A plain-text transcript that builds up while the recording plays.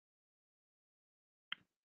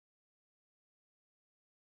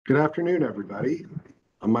Good afternoon, everybody.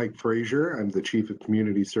 I'm Mike Frazier. I'm the Chief of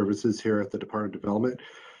Community Services here at the Department of Development,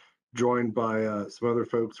 joined by some other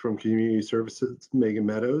folks from Community Services, Megan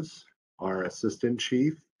Meadows, our Assistant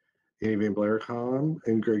Chief, Annie Van Blaircom,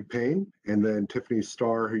 and Greg Payne. And then Tiffany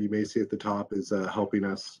Starr, who you may see at the top, is helping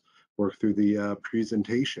us work through the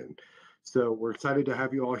presentation. So we're excited to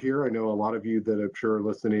have you all here. I know a lot of you that I'm sure are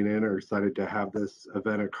listening in are excited to have this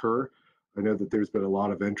event occur. I know that there's been a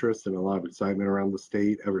lot of interest and a lot of excitement around the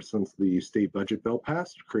state ever since the state budget bill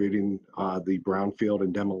passed, creating the Brownfield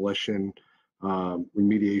and Demolition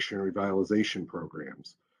remediation and revitalization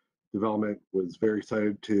programs. Development was very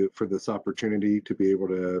excited for this opportunity to be able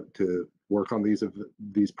to work on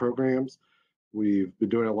these programs. We've been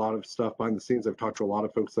doing a lot of stuff behind the scenes. I've talked to a lot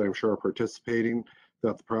of folks that I'm sure are participating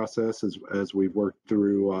throughout the process as we've worked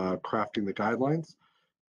through crafting the guidelines.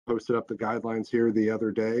 Posted up the guidelines here the other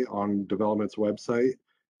day on Development's website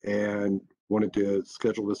and wanted to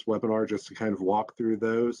schedule this webinar just to kind of walk through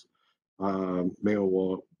those. Maybe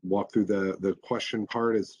we'll walk through the question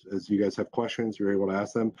part as you guys have questions, you're able to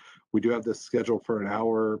ask them. We do have this scheduled for an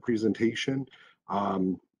hour presentation.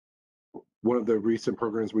 One of the recent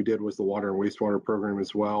programs we did was the water and wastewater program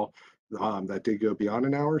as well. That did go beyond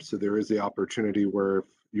an hour, so there is the opportunity where if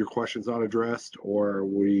your question's not addressed or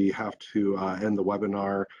we have to end the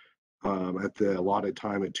webinar at the allotted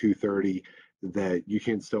time at 2:30, that you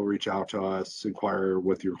can still reach out to us, inquire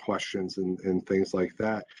with your questions and things like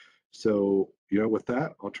that. So, with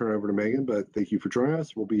that, I'll turn it over to Megan, but thank you for joining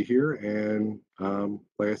us. We'll be here. And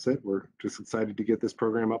like I said, we're just excited to get this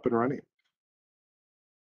program up and running.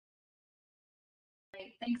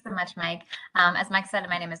 Thanks so much, Mike. As Mike said,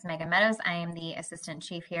 my name is Megan Meadows. I am the Assistant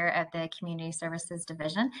Chief here at the Community Services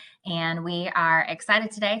Division, and we are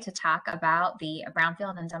excited today to talk about the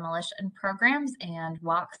Brownfield and Demolition programs and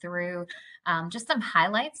walk through just some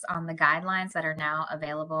highlights on the guidelines that are now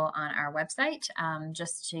available on our website,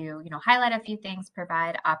 just to highlight a few things,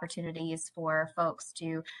 provide opportunities for folks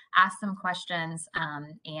to ask some questions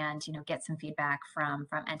and get some feedback from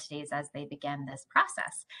entities as they begin this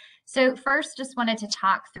process. So first, just wanted to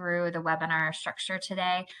talk through the webinar structure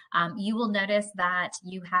today. You will notice that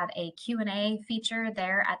you have a Q&A feature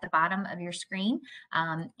there at the bottom of your screen,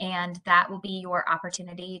 and that will be your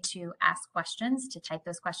opportunity to ask questions, to type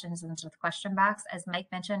those questions into the question box. As Mike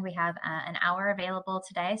mentioned, we have an hour available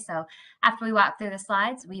today, so after we walk through the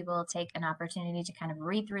slides, we will take an opportunity to kind of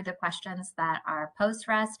read through the questions that are posed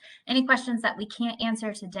for us. Any questions that we can't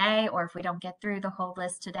answer today, or if we don't get through the whole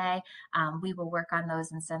list today, we will work on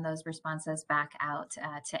those and send those responses back out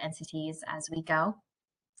to entities as we go.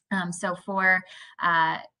 So for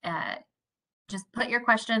just put your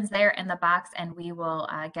questions there in the box and we will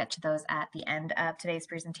get to those at the end of today's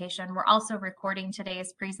presentation. We're also recording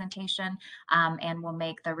today's presentation and we'll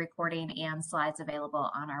make the recording and slides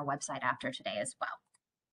available on our website after today as well.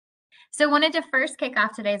 So I wanted to first kick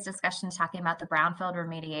off today's discussion talking about the Brownfield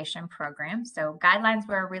Remediation Program. So guidelines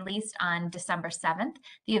were released on December 7th.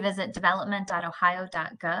 If you visit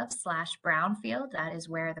development.ohio.gov/brownfield, that is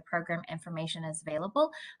where the program information is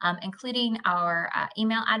available, including our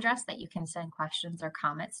email address that you can send questions or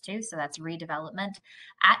comments to. So that's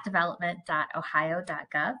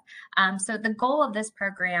redevelopment@development.ohio.gov. So the goal of this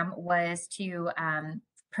program was to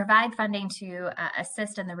provide funding to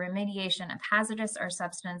assist in the remediation of hazardous or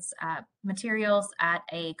substance materials at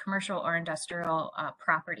a commercial or industrial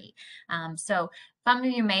property. So some of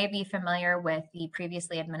you may be familiar with the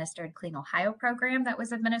previously administered Clean Ohio program that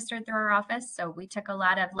was administered through our office. So we took a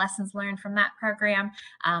lot of lessons learned from that program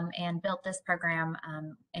and built this program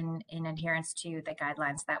in adherence to the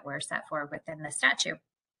guidelines that were set forward within the statute.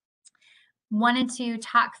 Wanted to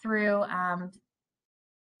talk through,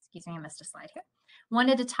 excuse me, I missed a slide here.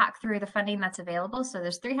 Wanted to talk through the funding that's available. So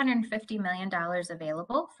there's $350 million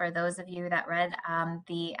available. For those of you that read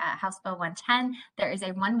the House Bill 110, there is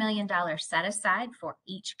a $1 million set aside for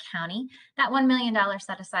each county. That $1 million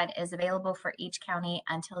set aside is available for each county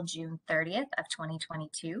until June 30th of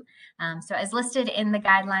 2022. So as listed in the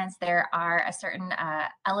guidelines, there are a certain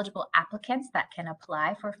eligible applicants that can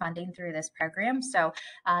apply for funding through this program. So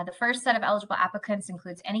the first set of eligible applicants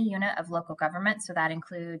includes any unit of local government. So that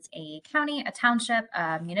includes a county, a township,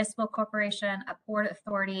 a municipal corporation, a port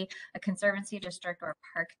authority, a conservancy district, or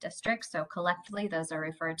park district. So collectively, those are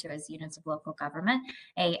referred to as units of local government.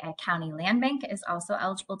 A county land bank is also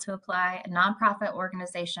eligible to apply. A nonprofit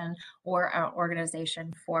organization or an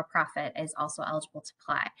organization for profit is also eligible to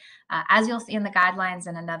apply. As you'll see in the guidelines,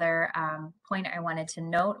 and another point I wanted to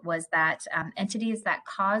note was that entities that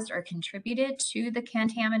caused or contributed to the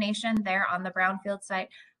contamination there on the Brownfield site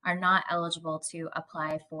are not eligible to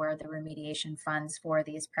apply for the remediation funds for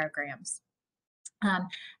these programs.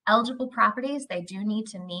 Eligible properties, they do need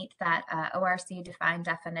to meet that ORC defined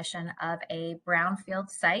definition of a brownfield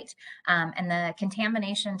site, and the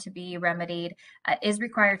contamination to be remedied is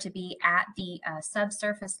required to be at the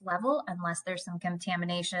subsurface level unless there's some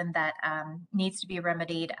contamination that needs to be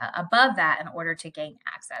remedied above that in order to gain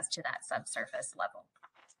access to that subsurface level.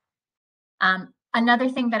 Another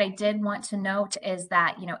thing that I did want to note is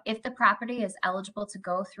that, if the property is eligible to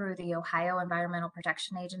go through the Ohio Environmental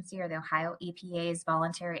Protection Agency or the Ohio EPA's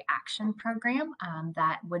Voluntary Action Program,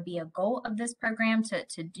 that would be a goal of this program to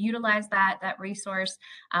utilize that resource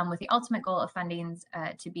with the ultimate goal of funding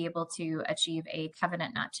to be able to achieve a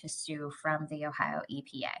covenant not to sue from the Ohio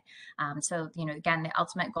EPA. So, again, the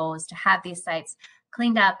ultimate goal is to have these sites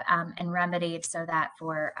cleaned up and remedied so that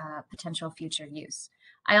for potential future use.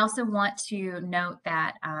 I also want to note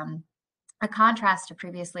that a contrast to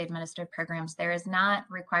previously administered programs, there is not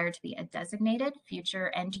required to be a designated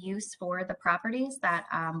future end use for the properties that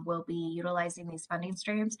will be utilizing these funding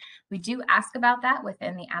streams. We do ask about that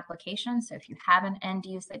within the application. So if you have an end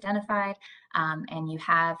use identified and you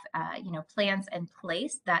have plans in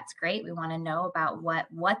place, that's great. We want to know about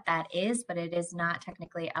what that is, but it is not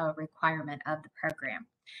technically a requirement of the program.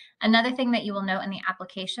 Another thing that you will note in the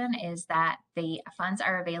application is that the funds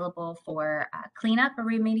are available for cleanup or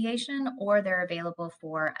remediation, or they're available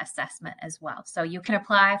for assessment as well. So you can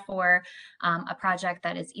apply for a project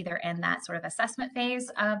that is either in that sort of assessment phase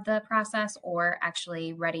of the process or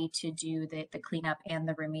actually ready to do the cleanup and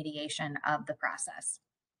the remediation of the process.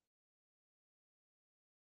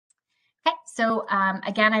 Okay, so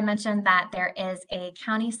again, I mentioned that there is a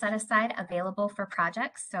county set aside available for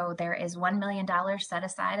projects. So there is $1 million set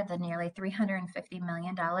aside of the nearly $350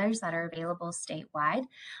 million that are available statewide.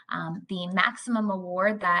 The maximum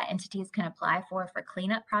award that entities can apply for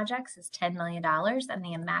cleanup projects is $10 million, and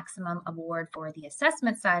the maximum award for the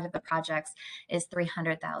assessment side of the projects is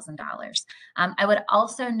 $300,000. I would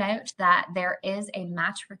also note that there is a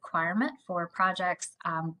match requirement for projects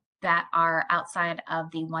that are outside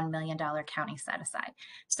of the $1 million county set aside.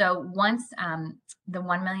 So once the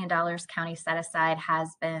 $1 million county set aside has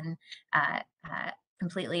been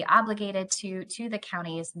completely obligated to the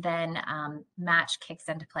counties, then match kicks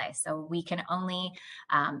into play. So we can only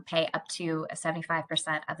pay up to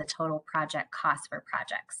 75% of the total project cost for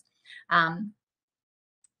projects.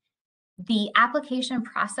 The application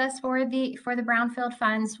process for the Brownfield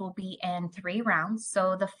funds will be in 3 rounds.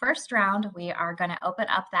 So the first round, we are going to open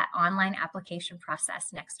up that online application process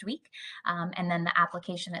next week. And then the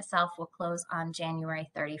application itself will close on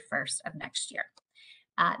January 31st of next year.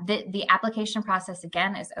 The application process,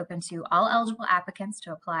 again, is open to all eligible applicants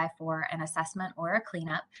to apply for an assessment or a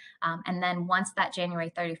cleanup. And then once that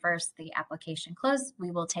January 31st, the application closes,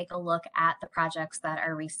 we will take a look at the projects that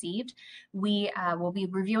are received. We will be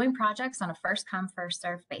reviewing projects on a first come, first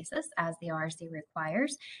served basis as the ORC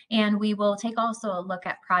requires. And we will take also a look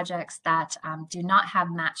at projects that do not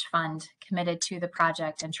have match fund committed to the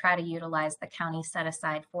project and try to utilize the county set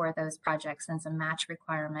aside for those projects, since a match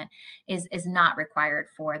requirement is not required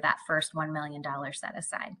for that first $1 million set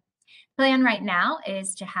aside. Plan right now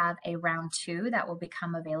is to have a round 2 that will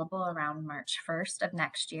become available around March 1st of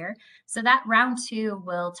next year. So that round 2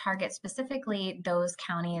 will target specifically those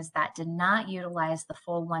counties that did not utilize the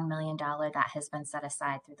full $1 million that has been set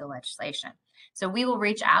aside through the legislation. So we will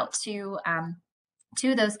reach out to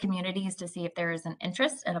those communities to see if there is an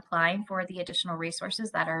interest in applying for the additional resources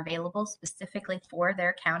that are available specifically for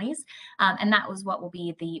their counties. And that was what will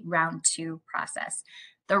be the round 2 process.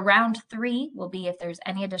 The round 3 will be if there's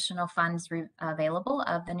any additional funds available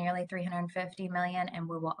of the nearly $350 million, and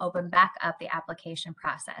we will open back up the application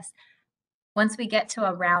process. Once we get to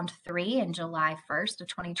a round 3 in July 1st of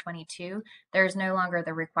 2022, there's no longer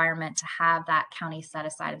the requirement to have that county set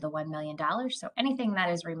aside of the $1 million. So anything that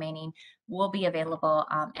is remaining will be available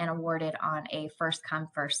and awarded on a first come,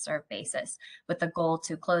 first served basis, with the goal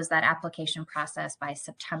to close that application process by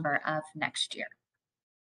September of next year.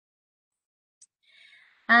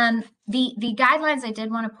 The guidelines I did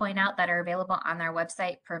want to point out that are available on their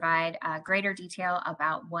website provide greater detail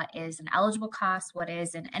about what is an eligible cost, what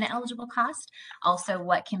is an ineligible cost, also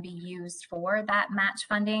what can be used for that match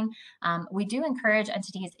funding. We do encourage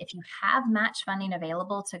entities, if you have match funding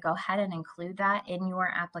available, to go ahead and include that in your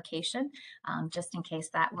application, just in case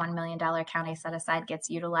that $1 million county set aside gets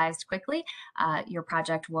utilized quickly. Your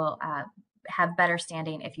project will have better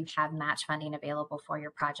standing if you have match funding available for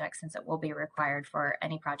your project, since it will be required for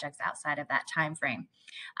any projects outside of that time frame.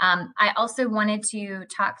 I also wanted to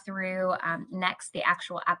talk through next the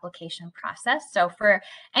actual application process. So for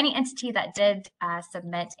any entity that did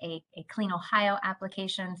submit a Clean Ohio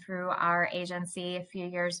application through our agency a few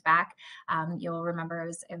years back, you'll remember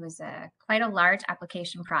it was quite a large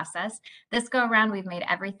application process. This go around, we've made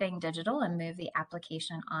everything digital and moved the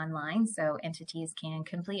application online, so entities can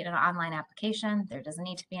complete an online application. There doesn't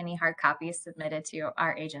need to be any hard copies submitted to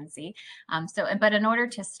our agency. But in order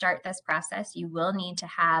to start this process, you will need to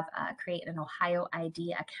have create an Ohio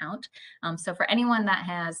ID account. So for anyone that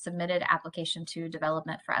has submitted application to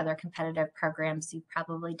development for other competitive programs, you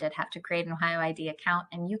probably did have to create an Ohio ID account,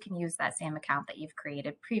 and you can use that same account that you've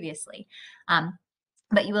created previously.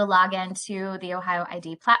 But you will log into the Ohio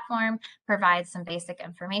ID platform, provide some basic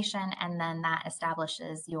information, and then that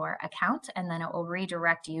establishes your account, and then it will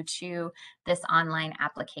redirect you to this online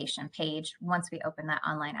application page once we open that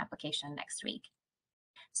online application next week.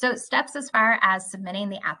 So steps as far as submitting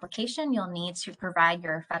the application, you'll need to provide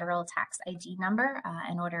your federal tax ID number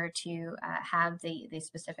in order to have the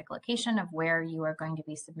specific location of where you are going to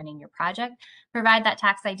be submitting your project. Provide that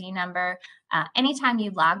tax ID number. Anytime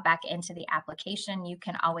you log back into the application, you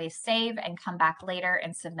can always save and come back later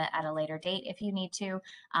and submit at a later date if you need to.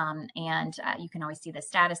 You can always see the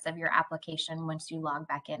status of your application once you log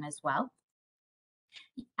back in as well.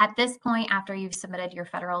 At this point, after you've submitted your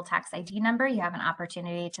federal tax ID number, you have an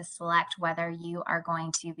opportunity to select whether you are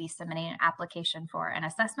going to be submitting an application for an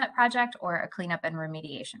assessment project or a cleanup and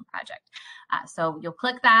remediation project. So you'll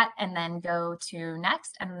click that and then go to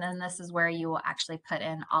next, and then this is where you will actually put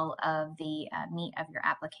in all of the meat of your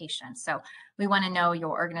application. So we want to know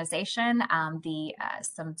your organization,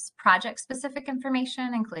 some project-specific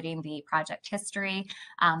information, including the project history,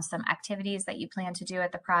 some activities that you plan to do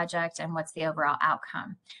at the project, and what's the overall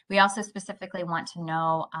outcome. We also specifically want to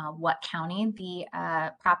know what county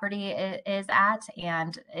the property is at,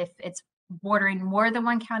 and if it's bordering more than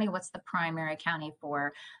one county, what's the primary county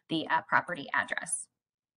for the property address.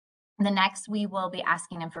 The next, we will be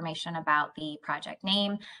asking information about the project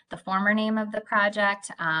name, the former name of the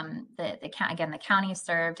project, again, the county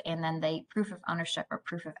served, and then the proof of ownership or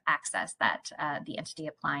proof of access that the entity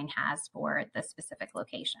applying has for the specific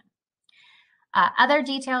location. Other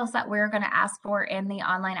details that we're going to ask for in the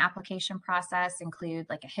online application process include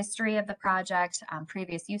like a history of the project,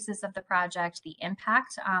 previous uses of the project, the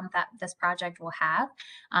impact that this project will have,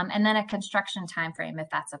 and then a construction timeframe if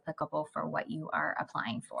that's applicable for what you are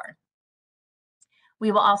applying for.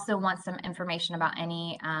 We will also want some information about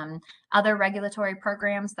any other regulatory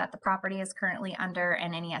programs that the property is currently under,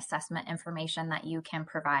 and any assessment information that you can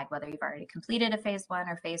provide, whether you've already completed a phase 1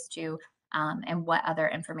 or phase 2, and what other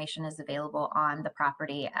information is available on the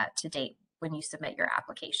property to date when you submit your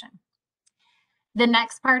application. The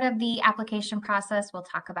next part of the application process, we'll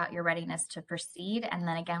talk about your readiness to proceed, and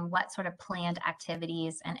then again, what sort of planned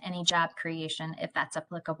activities and any job creation, if that's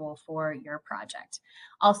applicable for your project.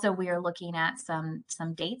 Also, we are looking at some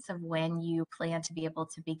dates of when you plan to be able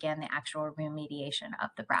to begin the actual remediation of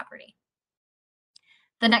the property.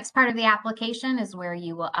 The next part of the application is where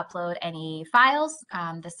you will upload any files.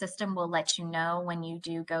 The system will let you know when you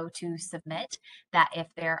do go to submit that if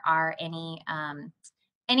there are any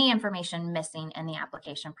information missing in the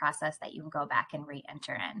application process that you can go back and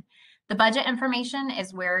re-enter in. The budget information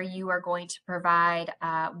is where you are going to provide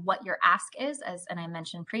what your ask is. And I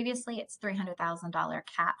mentioned previously, it's $300,000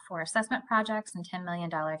 cap for assessment projects and $10 million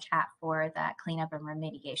cap for that cleanup and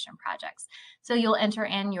remediation projects. So you'll enter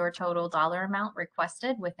in your total dollar amount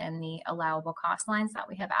requested within the allowable cost lines that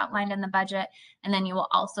we have outlined in the budget. And then you will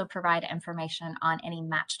also provide information on any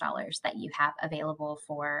match dollars that you have available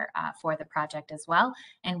for the project as well,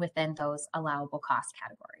 and within those allowable cost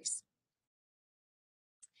categories.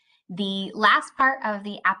 The last part of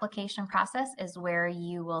the application process is where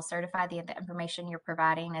you will certify the information you're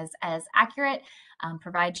providing is as accurate,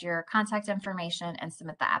 provide your contact information, and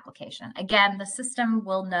submit the application. Again, the system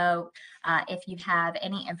will know if you have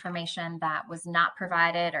any information that was not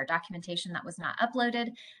provided or documentation that was not uploaded,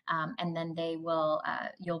 and then they will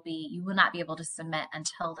you will not be able to submit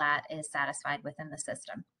until that is satisfied within the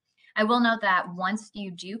system. I will note that once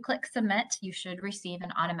you do click submit, you should receive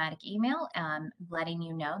an automatic email letting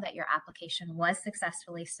you know that your application was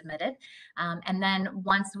successfully submitted. And then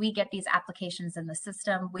once we get these applications in the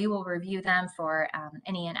system, we will review them for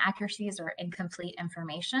any inaccuracies or incomplete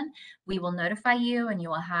information. We will notify you, and you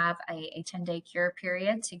will have a 10-day cure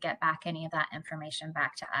period to get back any of that information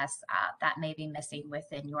back to us that may be missing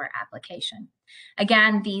within your application.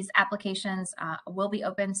 Again, these applications will be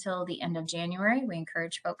open till the end of January. We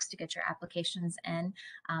encourage folks to get your applications in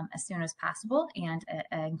as soon as possible and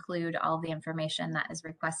include all the information that is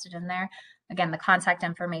requested in there. Again, the contact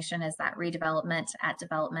information is that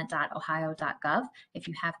redevelopment@development.ohio.gov. If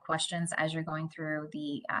you have questions as you're going through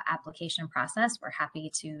the application process, we're happy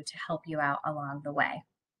to help you out along the way.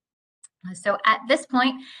 So at this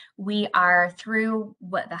point, we are through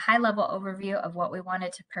what the high-level overview of what we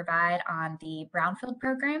wanted to provide on the Brownfield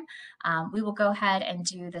program. We will go ahead and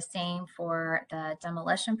do the same for the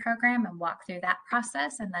demolition program and walk through that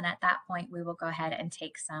process. And then at that point, we will go ahead and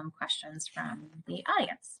take some questions from the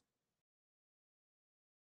audience.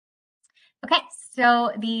 Okay,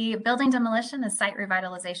 so the building demolition and site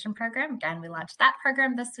revitalization program, again, we launched that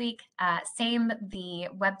program this week.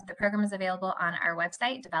 The program is available on our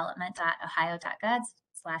website,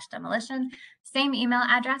 development.ohio.gov/demolition. Same email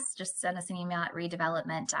address, just send us an email at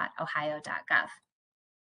redevelopment.ohio.gov.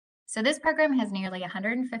 So this program has nearly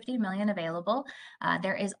 $150 million available.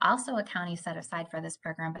 There is also a county set aside for this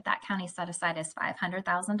program, but that county set aside is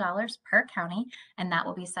 $500,000 per county, and that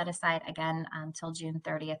will be set aside again until June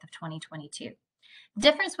 30th of 2022. The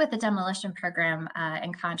difference with the demolition program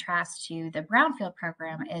in contrast to the Brownfield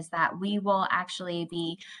program is that we will actually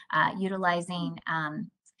be utilizing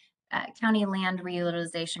county land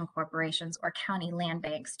reutilization corporations or county land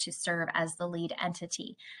banks to serve as the lead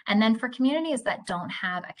entity. And then for communities that don't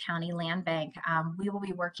have a county land bank, we will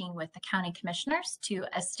be working with the county commissioners to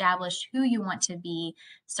establish who you want to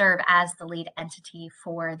serve as the lead entity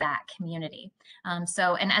for that community.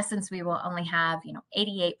 So in essence, we will only have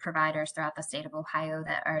 88 providers throughout the state of Ohio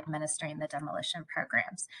that are administering the demolition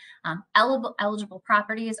programs. Eligible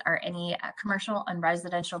properties are any commercial and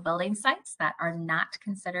residential building sites that are not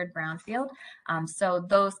considered brownfield. So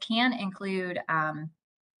those can include,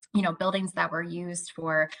 buildings that were used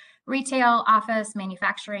for retail, office,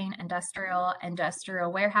 manufacturing, industrial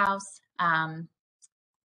warehouse,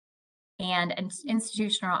 and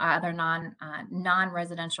institutional or other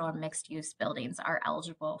non-residential or mixed-use buildings are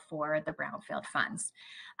eligible for the Brownfield funds.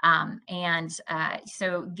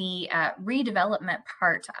 So the redevelopment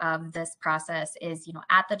part of this process is,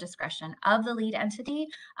 at the discretion of the lead entity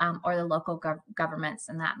or the local governments,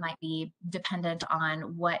 and that might be dependent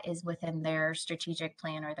on what is within their strategic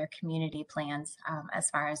plan or their community plans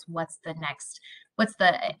as far as what's the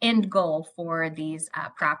end goal for these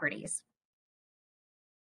properties.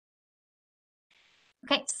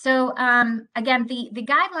 Okay, so again, the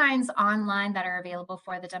guidelines online that are available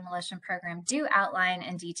for the demolition program do outline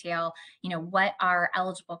in detail, what are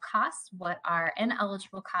eligible costs, what are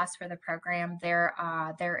ineligible costs for the program. There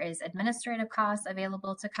is administrative costs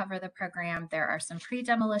available to cover the program. There are some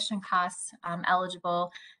pre-demolition costs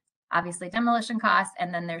eligible. Obviously demolition costs,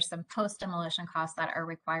 and then there's some post-demolition costs that are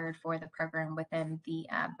required for the program within the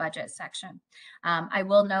budget section. I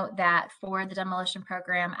will note that for the demolition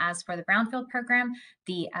program, as for the Brownfield program,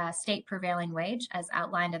 the state prevailing wage, as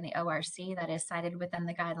outlined in the ORC that is cited within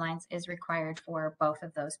the guidelines, is required for both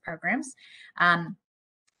of those programs.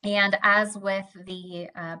 And as with the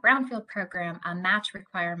Brownfield program, a match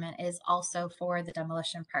requirement is also for the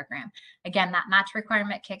demolition program. Again, that match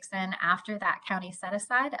requirement kicks in after that county set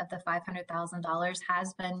aside of the $500,000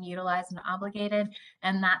 has been utilized and obligated,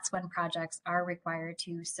 and that's when projects are required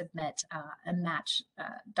to submit a match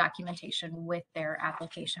documentation with their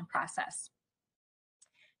application process.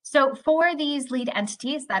 So for these lead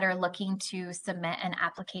entities that are looking to submit an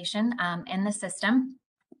application in the system,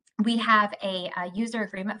 we have a user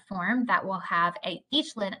agreement form that will have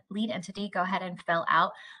each lead entity go ahead and fill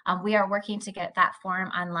out. We are working to get that form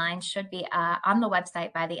online, should be on the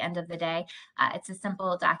website by the end of the day. It's a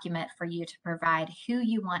simple document for you to provide who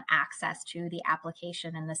you want access to the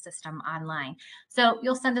application in the system online. So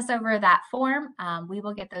you'll send us over that form. We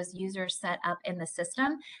will get those users set up in the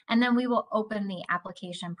system, and then we will open the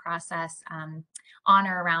application process on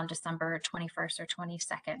or around December 21st or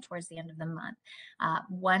 22nd, towards the end of the month.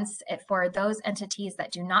 For those entities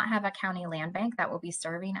that do not have a county land bank that will be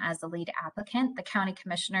serving as the lead applicant, the county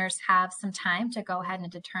commissioners have some time to go ahead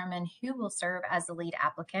and determine who will serve as the lead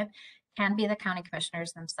applicant. Can be the county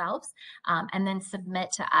commissioners themselves, and then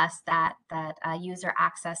submit to us that user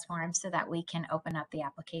access form so that we can open up the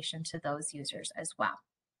application to those users as well.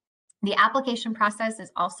 The application process is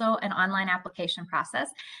also an online application process.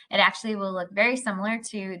 It actually will look very similar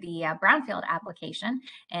to the Brownfield application,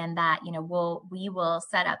 and that we will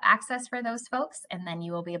set up access for those folks, and then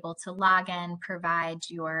you will be able to log in, provide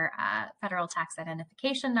your federal tax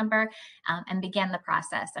identification number, and begin the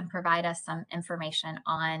process and provide us some information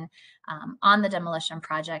on the demolition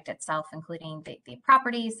project itself, including the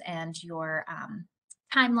properties and your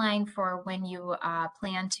timeline for when you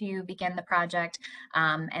plan to begin the project,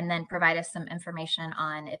 and then provide us some information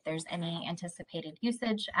on if there's any anticipated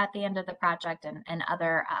usage at the end of the project, and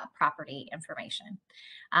other property information.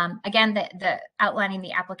 Again, the outlining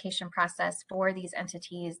the application process for these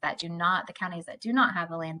entities that do not, the counties that do not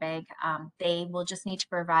have a land bank, they will just need to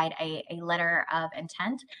provide a letter of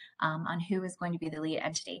intent on who is going to be the lead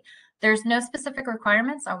entity. There's no specific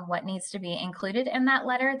requirements on what needs to be included in that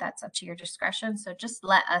letter. That's up to your discretion. So just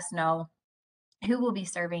let us know who will be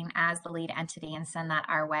serving as the lead entity and send that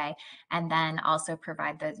our way. And then also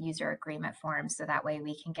provide the user agreement forms so that way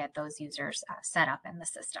we can get those users set up in the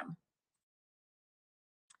system.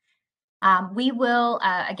 We will,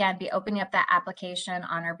 again, be opening up that application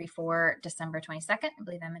on or before December 22nd. I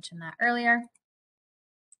believe I mentioned that earlier.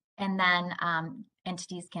 And then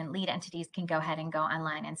lead entities can go ahead and go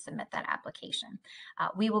online and submit that application.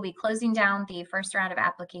 We will be closing down the first round of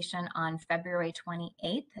application on February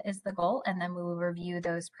 28th is the goal, and then we will review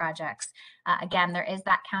those projects. Again, there is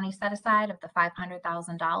that county set aside of the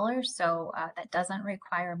 $500,000, so that doesn't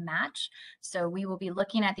require match. So we will be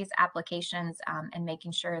looking at these applications and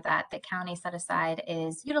making sure that the county set aside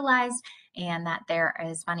is utilized and that there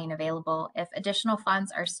is funding available. If additional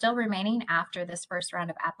funds are still remaining after this first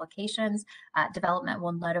round of applications, development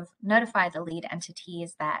will notify the lead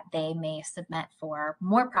entities that they may submit for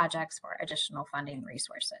more projects for additional funding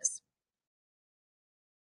resources.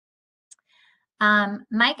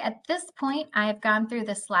 Mike, at this point, I've gone through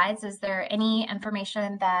the slides. Is there any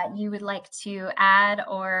information that you would like to add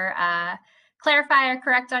or clarify or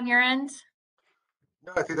correct on your end?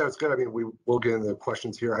 No, I think that was good. I mean, we will get into the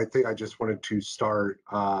questions here. I think I just wanted to start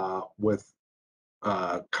with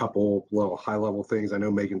a couple little high-level things. I know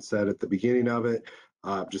Megan said at the beginning of it,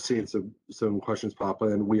 just seeing some questions pop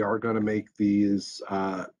in. We are going to make these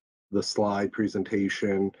the slide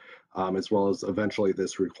presentation as well as eventually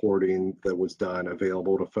this recording that was done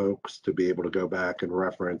available to folks to be able to go back and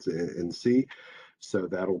reference and see. So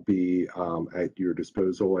that'll be at your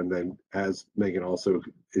disposal. And then, as Megan also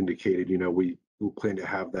indicated, we plan to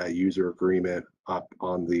have that user agreement up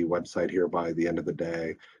on the website here by the end of the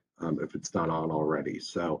day, if it's not on already.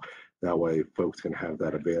 So that way folks can have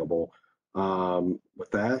that available. With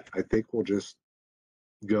that, I think we'll just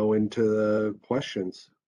go into the questions.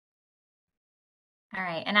 All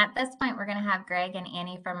right, and at this point, we're going to have Greg and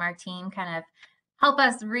Annie from our team kind of help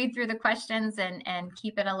us read through the questions and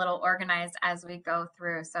keep it a little organized as we go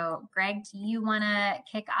through. So Greg, do you want to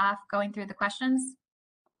kick off going through the questions?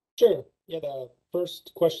 Sure. Yeah, the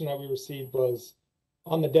first question that we received was,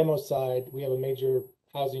 on the demo side, we have a major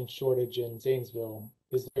housing shortage in Zanesville.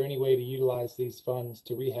 Is there any way to utilize these funds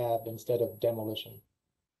to rehab instead of demolition?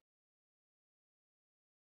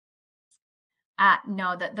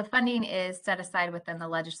 No, the funding is set aside within the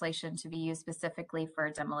legislation to be used specifically for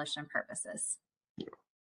demolition purposes.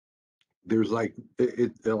 There's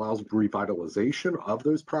it allows revitalization of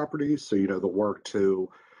those properties. So, the work to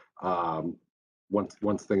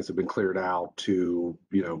once things have been cleared out to,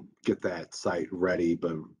 get that site ready,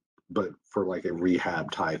 but for like a rehab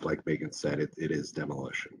type, like Megan said, it is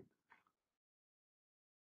demolition.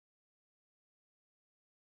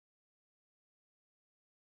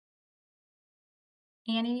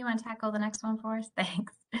 Annie, you want to tackle the next one for us?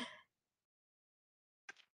 Thanks.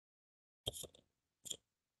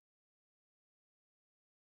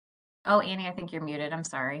 Oh, Annie, I think you're muted. I'm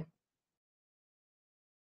sorry.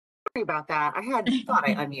 Sorry about that. I had thought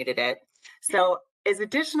I unmuted it. So is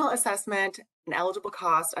additional assessment an eligible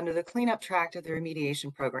cost under the cleanup tract of the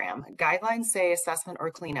remediation program? Guidelines say assessment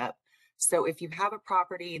or cleanup. So if you have a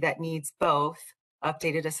property that needs both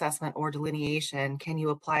updated assessment or delineation, can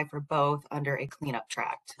you apply for both under a cleanup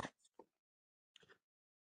tract?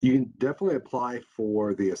 You can definitely apply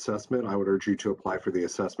for the assessment. I would urge you to apply for the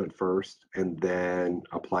assessment first and then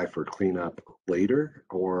apply for cleanup later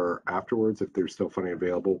or afterwards if there's still funding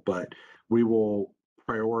available. But we will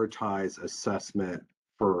prioritize assessment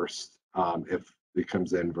first if it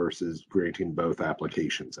comes in versus granting both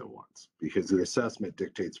applications at once, because the assessment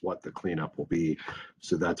dictates what the cleanup will be.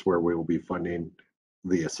 So that's where we will be funding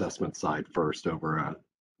the assessment side first over a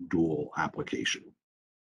dual application.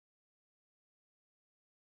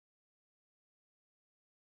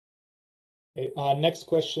 Okay, next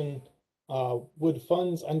question. Would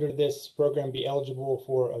funds under this program be eligible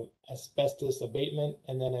for asbestos abatement?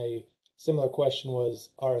 And then a similar question was,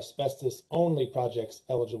 are asbestos only projects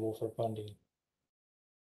eligible for funding?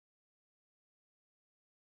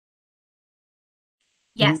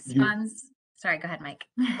 Yes, funds. Sorry, go ahead, Mike.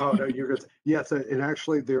 Oh, no, you're good. Yes, and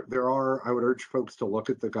actually there are, I would urge folks to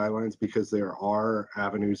look at the guidelines because there are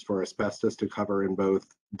avenues for asbestos to cover in both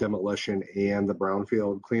demolition and the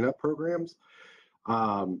brownfield cleanup programs.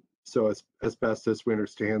 So as asbestos, we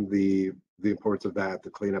understand the importance of that,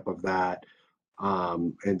 the cleanup of that.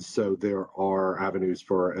 And so there are avenues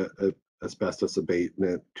for asbestos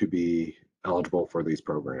abatement to be eligible for these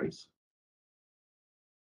programs.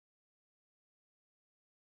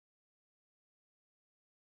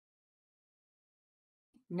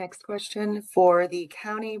 Next question, for the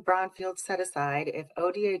county brownfield set aside, if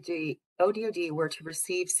ODOD were to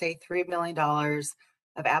receive, say, $3 million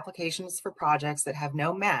of applications for projects that have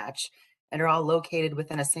no match and are all located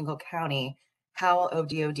within a single county, how will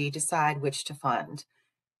ODOD decide which to fund?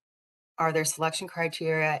 Are there selection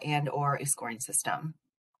criteria and/or a scoring system?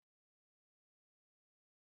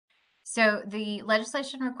 So the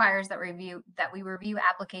legislation requires that we review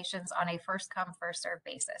applications on a first come, first served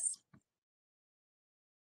basis.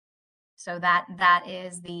 So that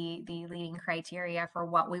is the leading criteria for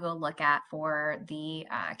what we will look at for the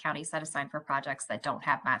county set aside for projects that don't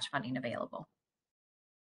have match funding available.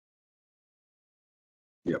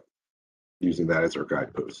 Yep, using that as our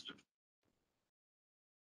guidepost.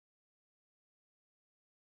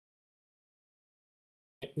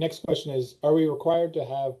 Next question is, are we required to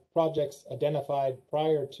have projects identified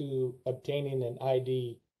prior to obtaining an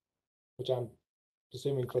ID, which I'm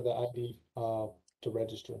assuming for the ID to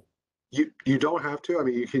register? You don't have to. I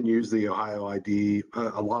mean, you can use the Ohio ID.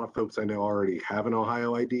 A lot of folks I know already have an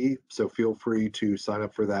Ohio ID, so feel free to sign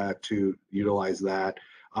up for that, to utilize that.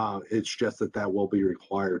 It's just that will be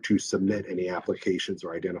required to submit any applications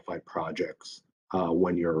or identified projects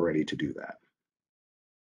when you're ready to do that.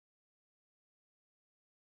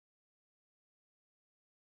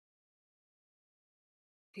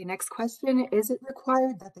 Okay, next question. Is it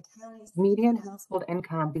required that the county's median household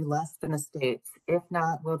income be less than the state's? If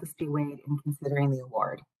not, will this be weighed in considering the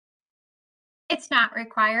award? It's not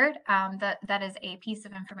required. That is a piece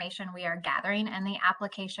of information we are gathering in the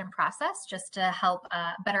application process just to help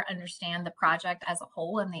better understand the project as a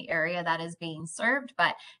whole in the area that is being served,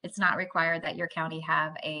 but it's not required that your county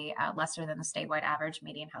have a lesser than the statewide average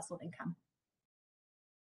median household income.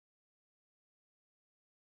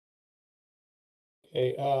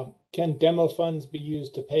 Okay, can demo funds be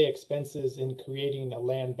used to pay expenses in creating a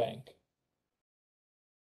land bank?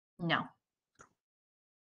 No.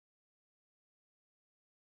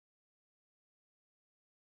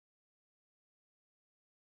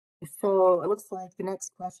 So it looks like the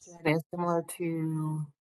next question is similar to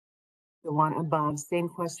the one above. Same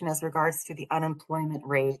question as regards to the unemployment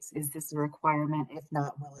rates. Is this a requirement? If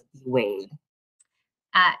not, will it be weighed?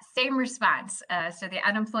 Same response. So the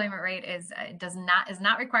unemployment rate is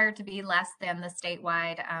not required to be less than the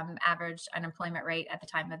statewide average unemployment rate at the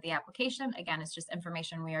time of the application. Again, it's just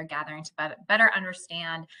information we are gathering to better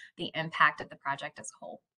understand the impact of the project as a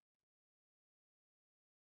whole.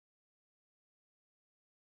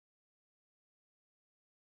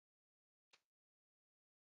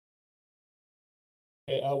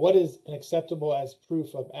 Okay, what is acceptable as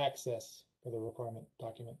proof of access for the requirement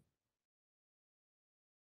document?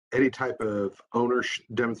 Any type of ownership,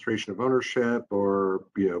 demonstration of ownership, or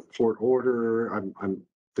court order. I'm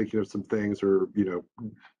thinking of some things, or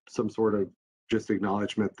some sort of just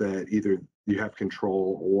acknowledgement that either you have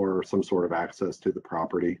control or some sort of access to the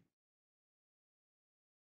property.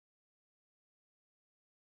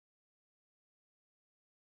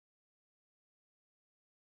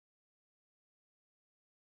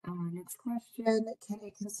 Next question. Can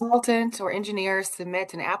a consultant or engineer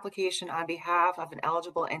submit an application on behalf of an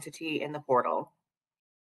eligible entity in the portal?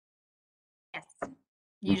 Yes.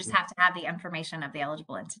 You just have to have the information of the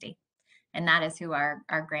eligible entity, and that is who our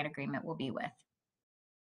grant agreement will be with.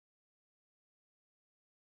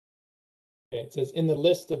 Okay, it says in the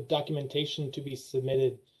list of documentation to be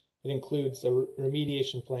submitted, it includes a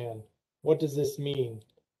remediation plan. What does this mean?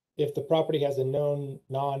 If the property has a known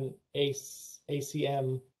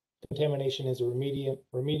non-ACM contamination, is a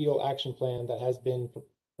remedial action plan that has been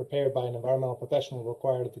prepared by an environmental professional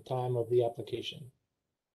required at the time of the application.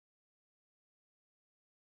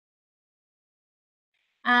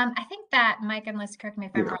 I think that, Mike, and let's correct me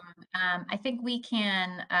if I'm wrong, I think we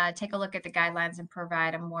can take a look at the guidelines and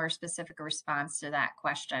provide a more specific response to that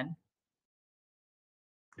question.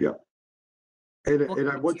 Yeah. And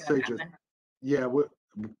We'll I would say just, yeah, we'll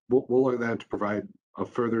look at that to provide a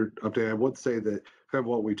further update. I would say that kind of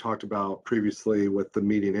what we talked about previously with the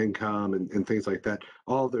median income and things like that,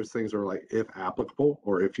 all of those things are like if applicable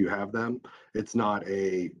or if you have them. It's not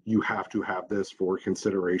you have to have this for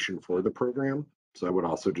consideration for the program. So I would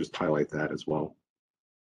also just highlight that as well.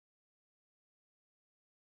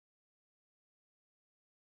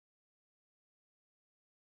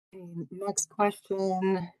 Next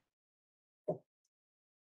question.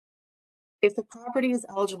 If the property is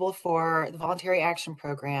eligible for the voluntary action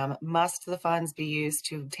program, must the funds be used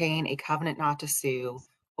to obtain a covenant not to sue,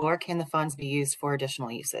 or can the funds be used for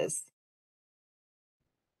additional uses?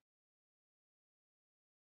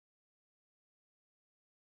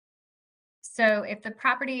 So if the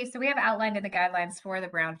property, so we have outlined in the guidelines for the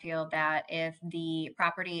brownfield that if the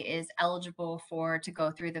property is eligible to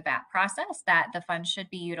go through the VAT process, that the funds should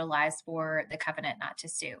be utilized for the covenant not to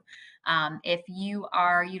sue. If you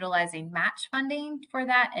are utilizing match funding for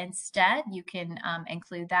that instead, you can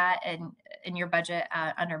include that in your budget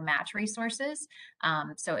under match resources.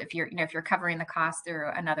 So if you're covering the cost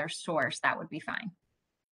through another source, that would be fine.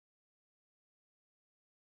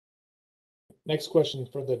 Next question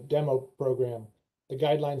for the demo program. The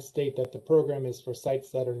guidelines state that the program is for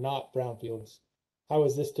sites that are not brownfields. How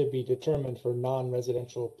is this to be determined for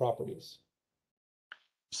non-residential properties?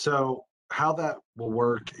 So how that will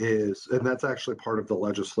work is, and that's actually part of the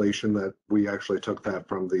legislation that we actually took that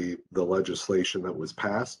from the legislation that was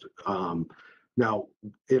passed. Now,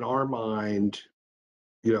 in our mind,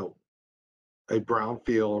 a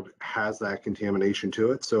brownfield has that contamination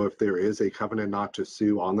to it. So if there is a covenant not to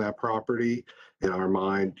sue on that property, in our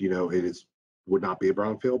mind, would not be a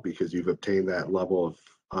brownfield because you've obtained that level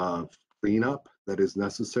of cleanup that is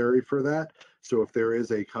necessary for that. So if there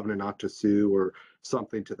is a covenant not to sue or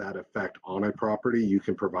something to that effect on a property, you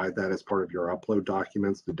can provide that as part of your upload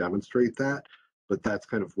documents to demonstrate that. But that's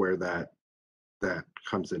kind of where that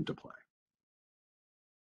comes into play.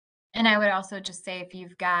 And I would also just say if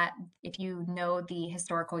you know the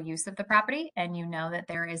historical use of the property and you know that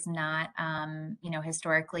there is not,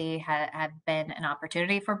 historically had been an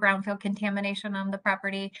opportunity for brownfield contamination on the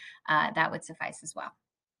property, that would suffice as well.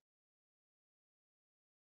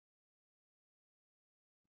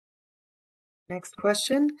 Next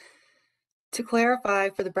question. To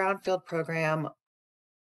clarify, for the brownfield program,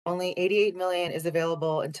 only 88 million is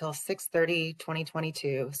available until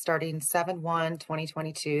 6/30/2022. Starting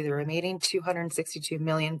 7/1/2022, the remaining 262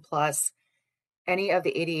 million plus any of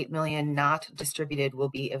the 88 million not distributed will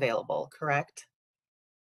be available, correct?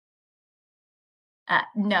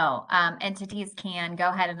 No, entities can go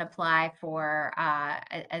ahead and apply for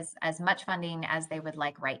as much funding as they would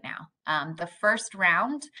like right now. The first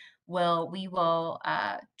round we will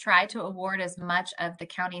try to award as much of the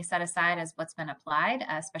county set aside as what's been applied,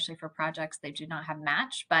 especially for projects that do not have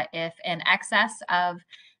match. But if in excess of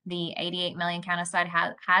the 88 million county side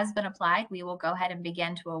has been applied, we will go ahead and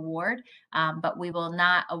begin to award, but we will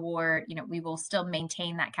not award, we will still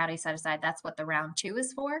maintain that county set aside. That's what the round 2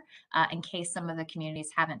 is for, in case some of the communities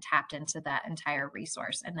haven't tapped into that entire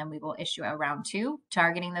resource. And then we will issue a round 2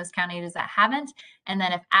 targeting those counties that haven't. And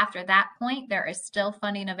then if after that point there is still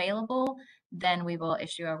funding available, then we will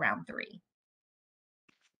issue a round 3.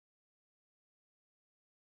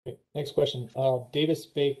 Okay, next question.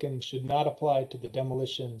 Davis-Bacon should not apply to the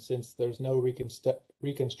demolition since there's no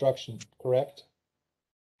reconstruction, correct?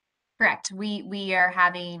 Correct. We are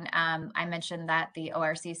having, I mentioned that the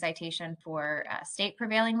ORC citation for state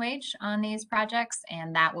prevailing wage on these projects,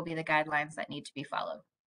 and that will be the guidelines that need to be followed.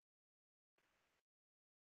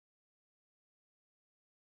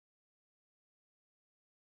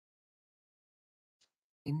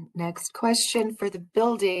 Next question for the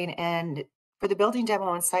building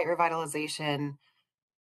demo and site revitalization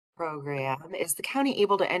program. Is the county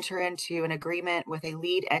able to enter into an agreement with a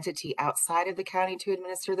lead entity outside of the county to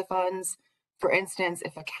administer the funds? For instance,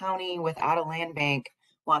 if a county without a land bank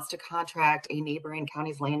wants to contract a neighboring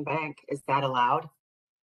county's land bank, is that allowed?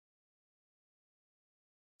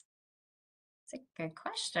 That's a good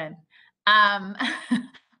question.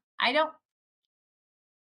 I don't.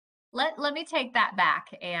 Let me take that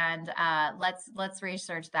back and let's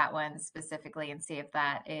research that one specifically and see if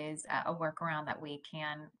that is a workaround that we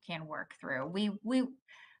can work through. We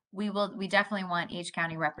definitely want each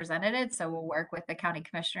county represented, so we'll work with the county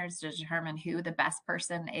commissioners to determine who the best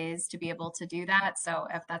person is to be able to do that. So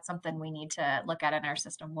if that's something we need to look at in our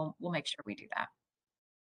system, we'll make sure we do that.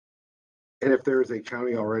 And if there is a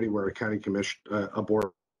county already where a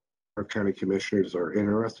board of county commissioners are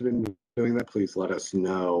interested in doing that, please let us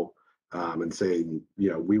know and say,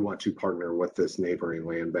 we want to partner with this neighboring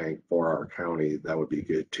land bank for our county. That would be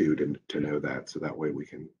good too to know that, so that way we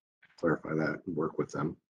can clarify that and work with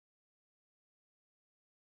them.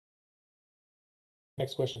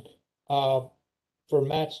 Next question. For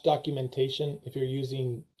match documentation, if you're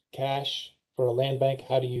using cash for a land bank,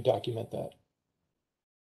 how do you document that?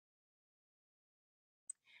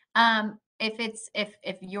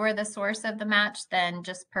 If you're the source of the match, then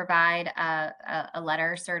just provide a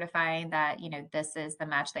letter certifying that, you know, this is the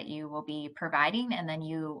match that you will be providing. And then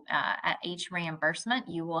you, at each reimbursement,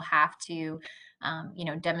 you will have to, you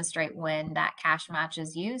know, demonstrate when that cash match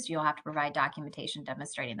is used. You'll have to provide documentation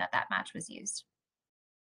demonstrating that that match was used.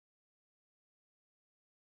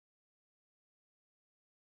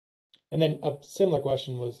 And then a similar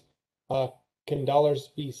question was, can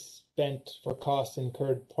dollars be spent for costs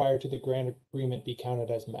incurred prior to the grant agreement be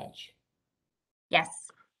counted as match? Yes.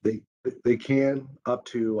 They can up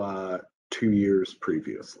to 2 years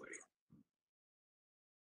previously.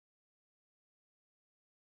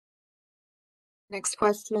 Next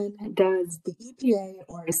question, does the EPA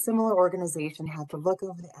or a similar organization have to look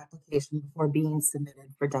over the application before being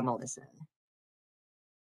submitted for demolition?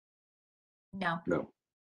 No. No.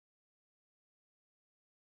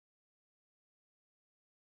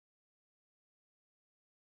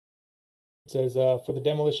 It says, for the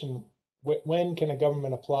demolition, when can a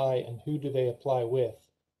government apply and who do they apply with?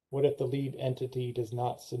 What if the lead entity does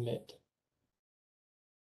not submit?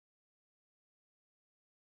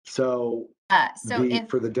 So,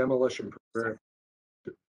 for the demolition program,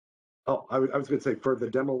 oh, I was going to say for the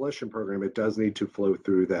demolition program, it does need to flow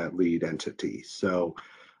through that lead entity. So,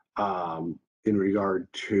 in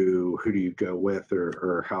regard to who do you go with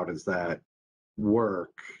or how does that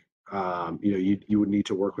work, you know, you would need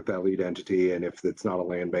to work with that lead entity, and if it's not a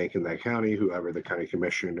land bank in that county, whoever the county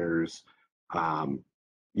commissioners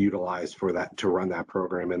utilize for that to run that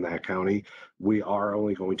program in that county. We are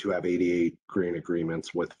only going to have 88 grant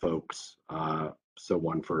agreements with folks, so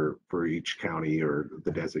one for each county or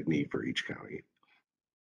the designee for each county.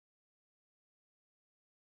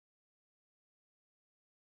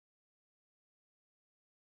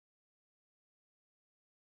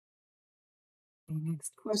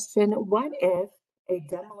 Next question, what if a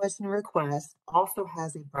demolition request also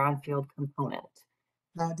has a brownfield component?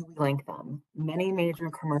 How do we link them? Many major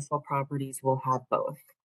commercial properties will have both.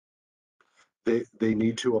 They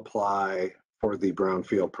need to apply for the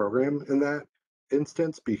brownfield program in that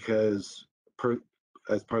instance because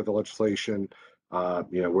as part of the legislation,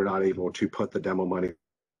 you know, we're not able to put the demo money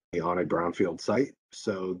on a brownfield site.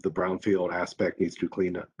 So the brownfield aspect needs to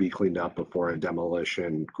be cleaned up before a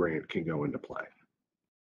demolition grant can go into play.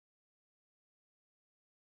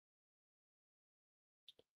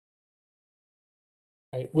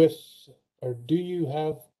 Right, or do you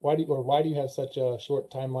have, why do you have such a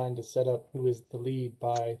short timeline to set up who is the lead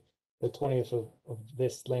by the 20th of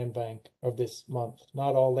this land bank of this month?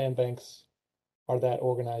 Not all land banks are that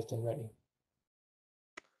organized and ready.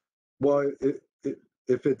 Well,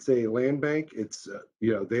 if it's a land bank, it's,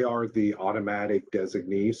 you know, they are the automatic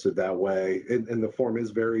designee. So that way, and the form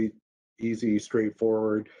is very easy,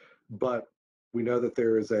 straightforward, but we know that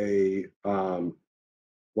there is a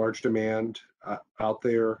large demand out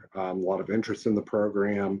there, a lot of interest in the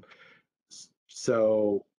program.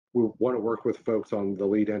 So we want to work with folks on the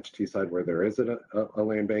lead entity side where there isn't a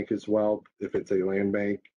land bank as well. If it's a land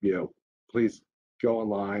bank, you know, please go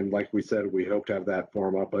online. Like we said, we hope to have that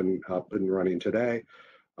form up and running today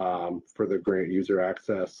for the grant user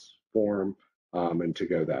access form and to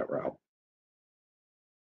go that route.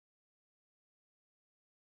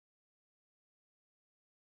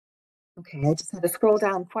 Okay, I just had to scroll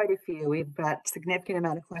down quite a few. We've got significant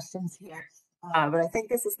amount of questions here, but I think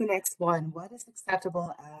this is the next one. What is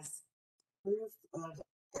acceptable as proof of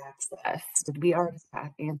access? Did we already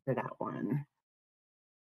answer that one?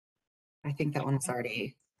 I think that one's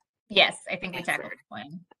already. Yes, I think we tackled the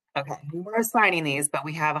point. Okay, we were assigning these, but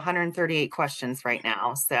we have 138 questions right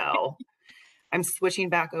now. So I'm switching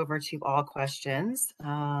back over to all questions.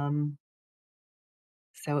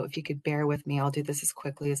 So if you could bear with me, I'll do this as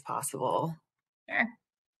quickly as possible. Sure.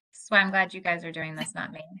 That's why I'm glad you guys are doing this,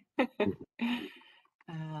 not me.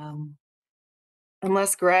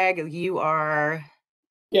 Unless Greg, you are.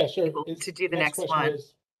 Yeah, sure. To do the next one.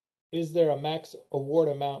 Is there a max award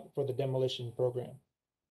amount for the demolition program?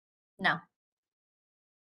 No.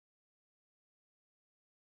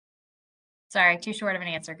 Sorry, too short of an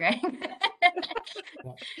answer, Greg.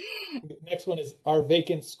 No. Next one is, are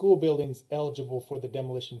vacant school buildings eligible for the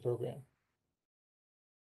demolition program?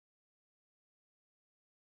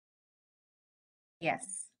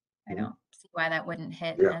 Yes, I don't see why that wouldn't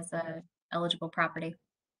hit as a eligible property.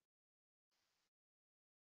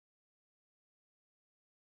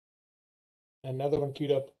 Another one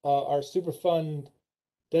queued up. Are Superfund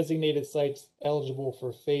designated sites eligible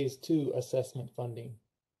for phase 2 assessment funding?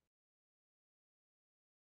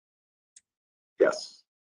 Yes.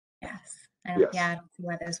 Yes. I don't see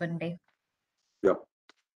why those wouldn't be. Yep.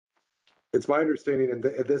 It's my understanding, and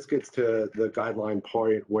this gets to the guideline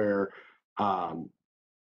point where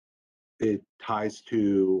it ties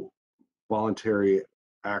to voluntary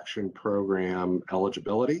action program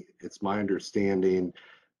eligibility. It's my understanding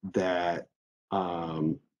that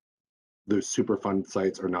those Superfund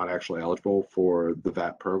sites are not actually eligible for the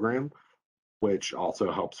VAT program, which also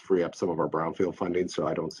helps free up some of our brownfield funding. So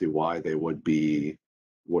I don't see why they would be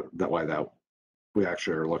why that we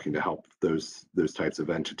actually are looking to help those types of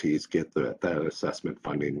entities get that assessment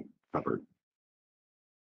funding covered.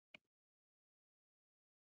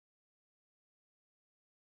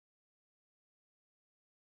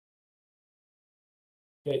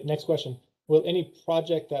 Okay, next question. Will any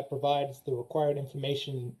project that provides the required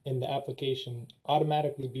information in the application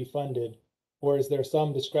automatically be funded, or is there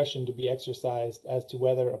some discretion to be exercised as to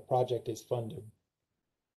whether a project is funded?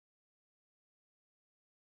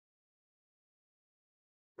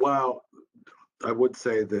 Well, I would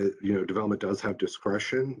say that, development does have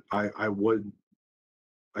discretion. I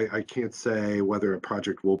can't say whether a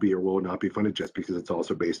project will be or will not be funded just because it's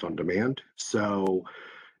also based on demand. So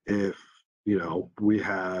if, we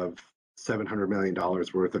have $700 million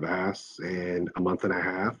worth of asks in a month and a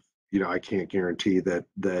half, I can't guarantee that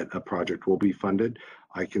a project will be funded.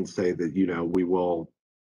 I can say that, we will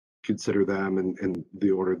consider them in the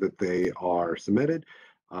order that they are submitted.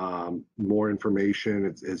 More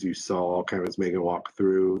information, as you saw, kind of as Megan walked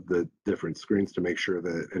through the different screens to make sure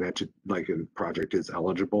that a project is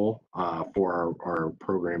eligible for our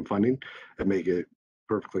program funding, and make it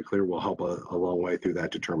perfectly clear will help a long way through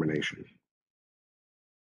that determination.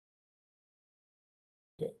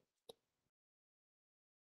 Okay.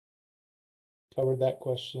 Covered that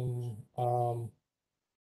question.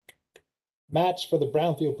 Match for the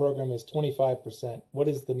Brownfield program is 25%. What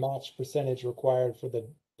is the match percentage required for the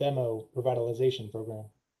demo revitalization program?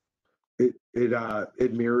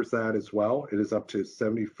 It mirrors that as well. It is up to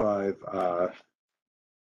 75.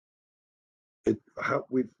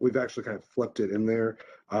 We've actually kind of flipped it in there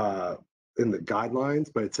in the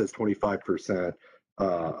guidelines, but it says 25%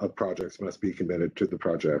 of projects must be committed to the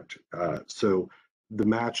project. So the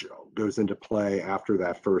match goes into play after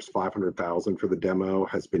that first 500,000 for the demo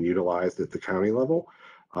has been utilized at the county level.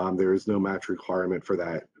 There is no match requirement for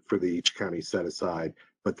that for each county set aside,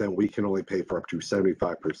 but then we can only pay for up to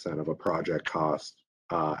 75% of a project cost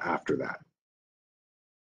after that.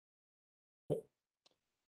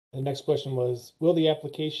 The next question was, will the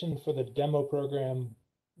application for the demo program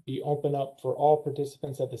be open up for all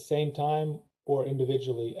participants at the same time or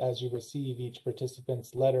individually as you receive each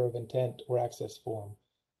participant's letter of intent or access form?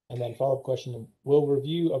 And then follow-up question, will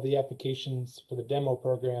review of the applications for the demo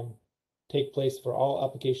program take place for all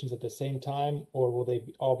applications at the same time, or will they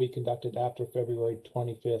all be conducted after February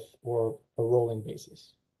 25th or a rolling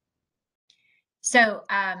basis? So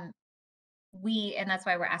and that's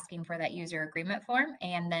why we're asking for that user agreement form.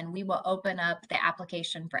 And then we will open up the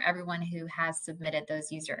application for everyone who has submitted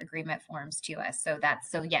those user agreement forms to us. So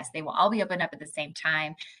yes, they will all be opened up at the same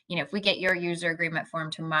time. If we get your user agreement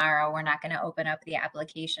form tomorrow, we're not going to open up the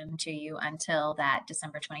application to you until that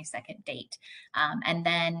December 22nd date. And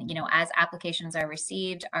then, as applications are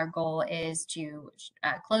received, our goal is to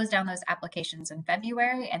close down those applications in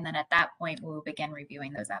February. And then at that point, we'll begin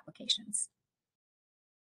reviewing those applications.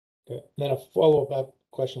 Okay. Then a follow-up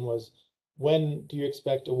question was, when do you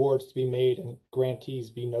expect awards to be made and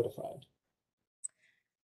grantees be notified?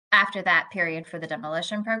 After that period for the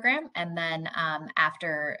demolition program, and then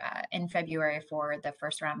after in February for the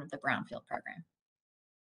first round of the Brownfield program.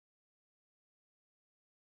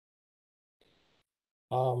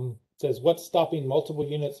 It says, what's stopping multiple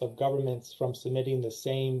units of governments from submitting the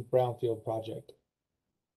same Brownfield project?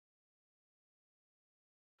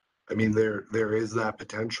 I mean, there is that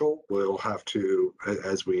potential. We'll have to,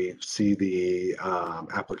 as we see the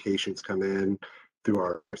applications come in through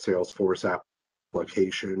our Salesforce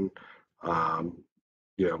application,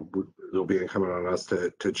 it'll be incumbent on us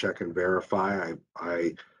to check and verify.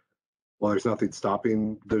 While there's nothing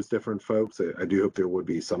stopping those different folks, I do hope there would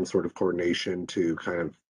be some sort of coordination to kind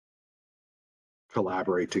of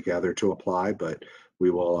collaborate together to apply, but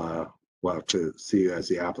we'll have to see as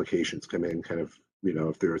the applications come in, kind of,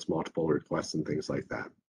 if there's multiple requests and things like that.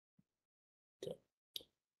 Okay.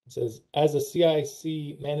 It says, as a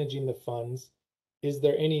CIC managing the funds, is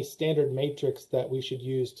there any standard matrix that we should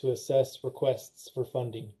use to assess requests for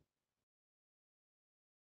funding?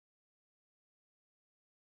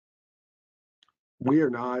 We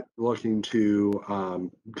are not looking to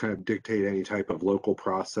kind of dictate any type of local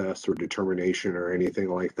process or determination or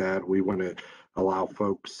anything like that. We want to allow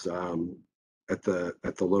folks at the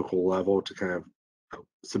local level to kind of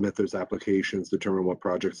submit those applications, determine what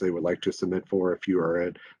projects they would like to submit for if you are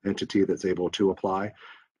an entity that's able to apply.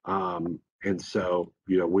 And so,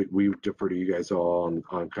 you know, we defer to you guys all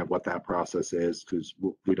on kind of what that process is, because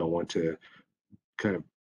we don't want to kind of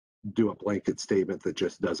do a blanket statement that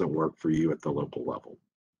just doesn't work for you at the local level.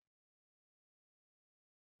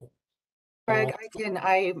 Greg,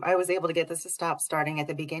 I was able to get this to stop starting at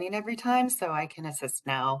the beginning every time, so I can assist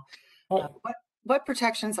now. What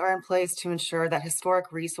protections are in place to ensure that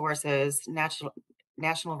historic resources,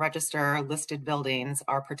 National Register listed buildings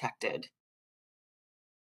are protected?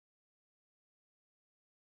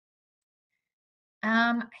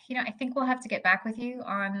 You know, I think we'll have to get back with you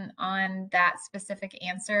on that specific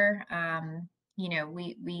answer. You know,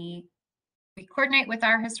 we coordinate with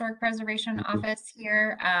our historic preservation office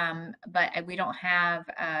here, but we don't have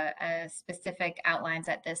a specific outlines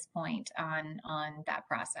at this point on that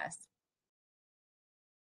process.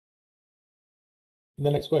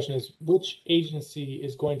 The next question is, which agency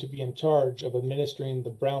is going to be in charge of administering the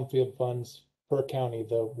brownfield funds per county,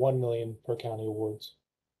 the 1 million per county awards?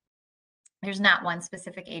 There's not one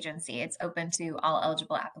specific agency. It's open to all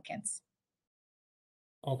eligible applicants.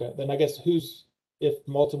 Okay, then I guess if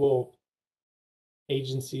multiple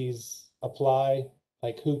agencies apply,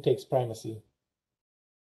 like who takes primacy?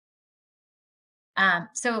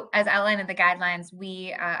 So as outlined in the guidelines,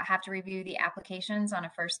 we have to review the applications on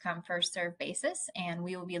a first come, first served basis. And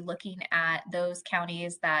we will be looking at those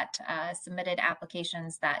counties that submitted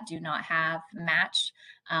applications that do not have match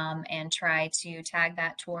and try to tag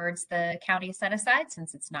that towards the county set aside,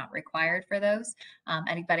 since it's not required for those.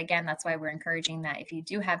 But again, that's why we're encouraging that if you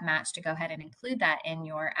do have match, to go ahead and include that in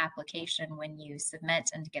your application when you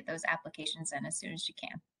submit, and to get those applications in as soon as you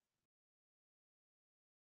can.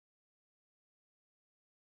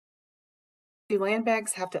 Do land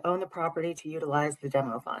banks have to own the property to utilize the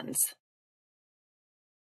demo funds?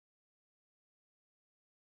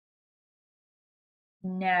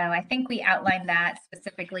 No, I think we outlined that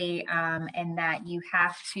specifically in that you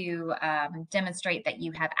have to demonstrate that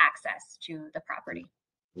you have access to the property.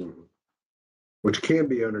 Which can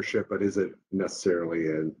be ownership, but isn't necessarily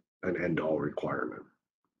an end-all requirement.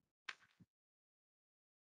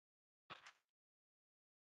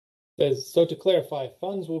 So to clarify,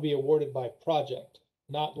 funds will be awarded by project,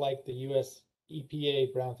 not like the US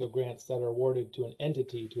EPA brownfield grants that are awarded to an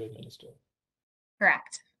entity to administer.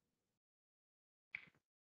 Correct.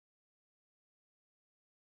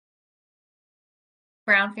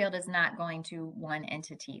 Brownfield is not going to one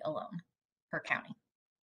entity alone per county.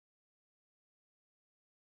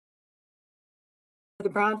 For the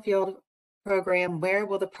Brownfield program, where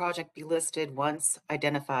will the project be listed once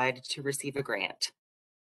identified to receive a grant?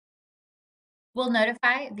 We'll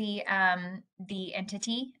notify the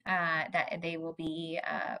entity that they will be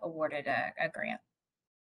awarded a grant.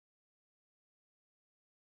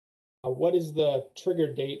 What is the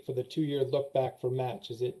trigger date for the 2-year look back for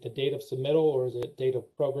match? Is it the date of submittal, or is it date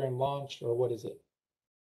of program launch, or what is it?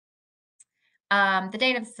 The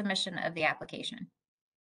date of submission of the application.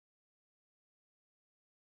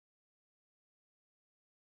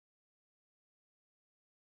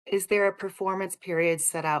 Is there a performance period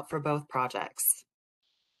set out for both projects?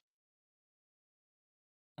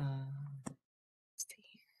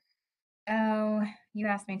 Oh, you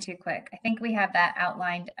asked me too quick. I think we have that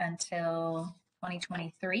outlined until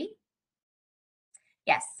 2023.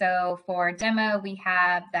 Yes, so for demo, we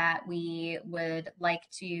have that we would like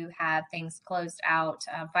to have things closed out,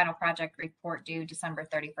 final project report due December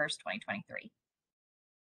 31st, 2023.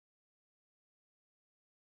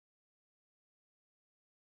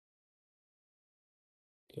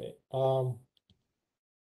 Okay.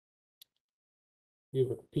 We have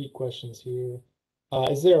repeat questions here.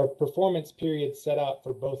 Is there a performance period set out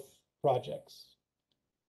for both projects?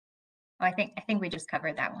 Oh, I think we just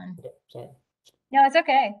covered that one. Okay, sorry. No, it's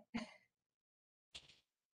okay.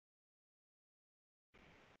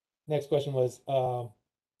 Next question was,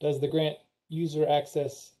 does the grant user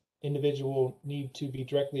access individual need to be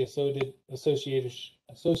directly associated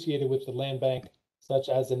with the land bank, such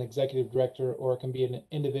as an executive director, or it can be an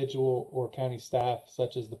individual or county staff,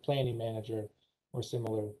 such as the planning manager or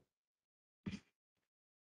similar?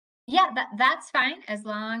 Yeah, that's fine, as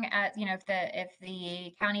long as, you know, if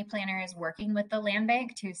the county planner is working with the land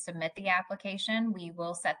bank to submit the application, we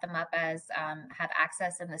will set them up as have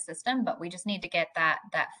access in the system, but we just need to get that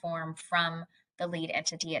form from the lead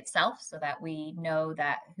entity itself, so that we know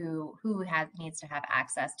that who needs to have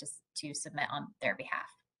access to submit on their behalf.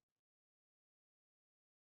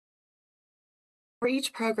 For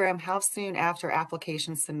each program, how soon after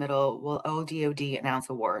application submittal will ODOD announce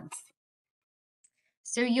awards?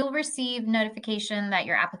 So you'll receive notification that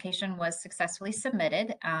your application was successfully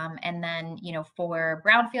submitted. And then, for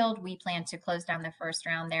Brownfield, we plan to close down the first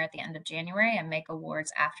round there at the end of January and make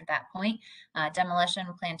awards after that point. Demolition,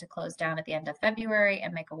 we plan to close down at the end of February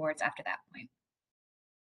and make awards after that point.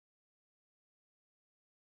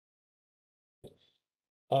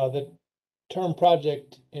 The term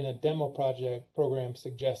project in a demo project program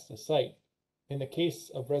suggests a site. In the case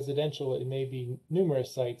of residential, it may be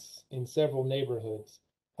numerous sites in several neighborhoods.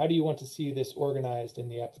 How do you want to see this organized in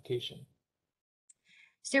the application?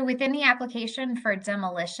 So within the application for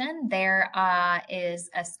demolition, there is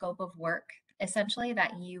a scope of work essentially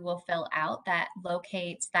that you will fill out that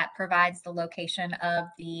provides the location of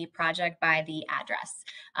the project by the address.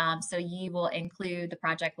 So you will include the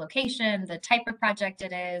project location, the type of project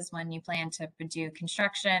it is, when you plan to do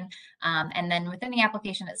construction, and then within the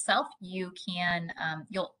application itself,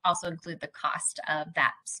 you'll also include the cost of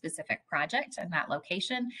that specific project and that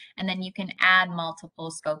location, and then you can add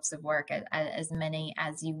multiple scopes of work, as many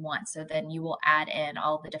as you want. So then you will add in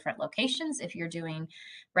all the different locations if you're doing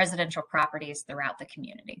residential properties throughout the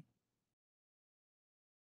community.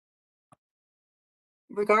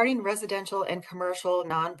 Regarding residential and commercial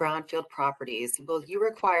non-brownfield properties, will you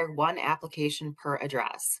require one application per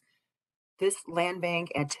address? This land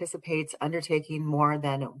bank anticipates undertaking more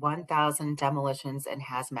than 1,000 demolitions and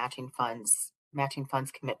has matching funds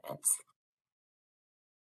commitments.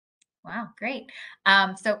 Wow, great.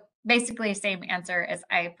 So basically same answer as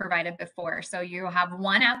I provided before. So you have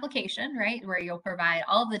one application, right, where you'll provide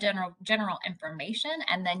all of the general information,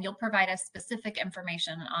 and then you'll provide us specific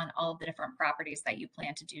information on all of the different properties that you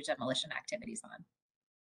plan to do demolition activities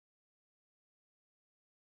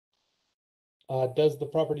on. Does the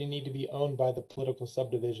property need to be owned by the political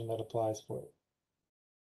subdivision that applies for it?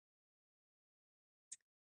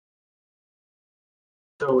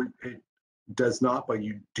 So it does not, but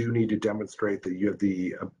you do need to demonstrate that you have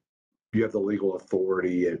the legal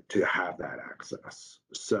authority to have that access.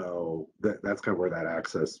 So that's kind of where that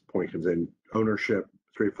access point comes in. Ownership,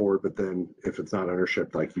 straightforward, but then if it's not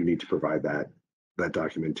ownership, like you need to provide that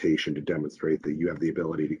documentation to demonstrate that you have the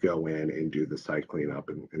ability to go in and do the site cleanup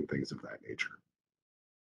and things of that nature.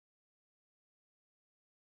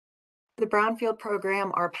 The Brownfield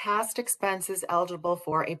program are past expenses eligible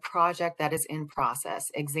for a project that is in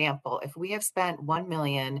process. Example, if we have spent 1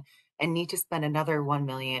 million and need to spend another 1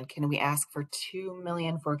 million, can we ask for 2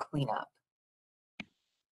 million for cleanup?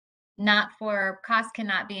 Costs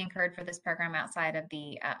cannot be incurred for this program outside of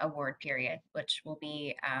the award period, which will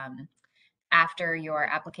be after your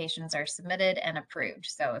applications are submitted and approved.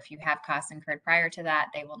 So if you have costs incurred prior to that,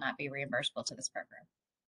 they will not be reimbursable to this program.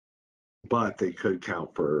 But they could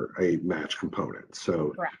count for a match component.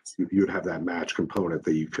 So Correct. you'd have that match component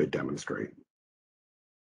that you could demonstrate.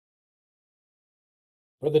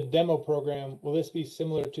 For the demo program, will this be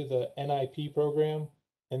similar to the NIP program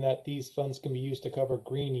in that these funds can be used to cover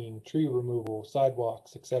greening, tree removal,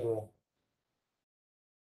 sidewalks, etc.?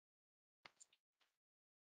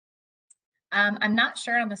 I'm not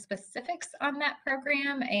sure on the specifics on that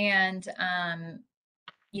program, and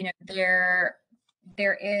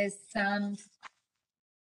there is some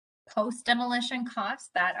post demolition costs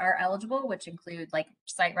that are eligible, which include like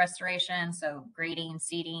site restoration, so grading,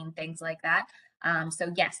 seeding, things like that.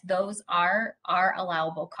 So yes, those are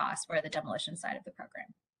allowable costs for the demolition side of the program.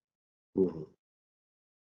 Mm-hmm.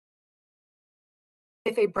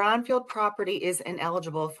 If a brownfield property is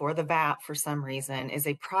ineligible for the VAP for some reason, is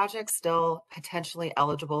a project still potentially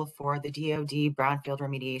eligible for the DoD Brownfield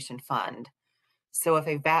Remediation Fund? So if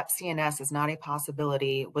a VAP CNS is not a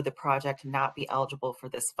possibility, would the project not be eligible for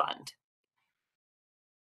this fund?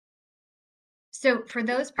 So for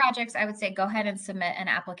those projects, I would say go ahead and submit an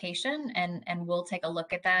application, and we'll take a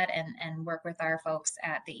look at that and work with our folks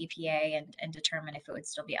at the EPA and determine if it would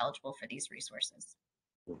still be eligible for these resources.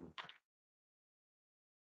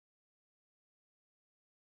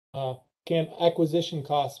 Can acquisition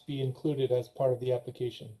costs be included as part of the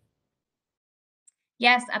application?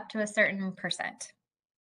 Yes, up to a certain percent.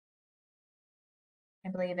 I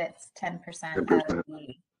believe it's 10% of 10%.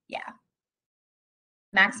 the, yeah.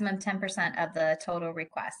 Maximum 10% of the total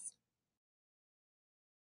request.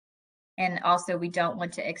 And also we don't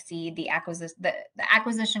want to exceed the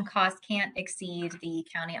acquisition cost can't exceed the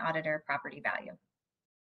county auditor property value.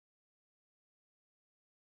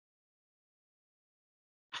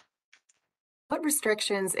 What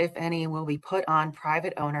restrictions, if any, will be put on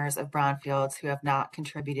private owners of brownfields who have not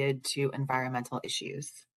contributed to environmental issues?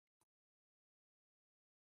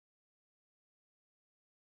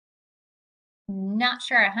 Not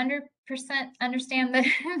sure 100% understand the,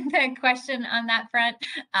 the question on that front,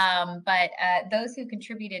 but those who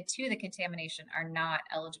contributed to the contamination are not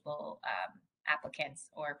eligible applicants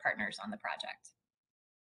or partners on the project.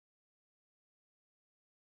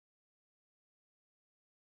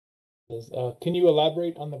 Can you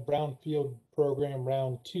elaborate on the Brownfield Program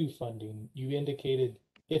Round 2 funding? You indicated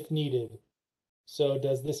if needed. So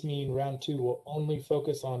does this mean Round 2 will only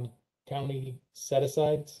focus on county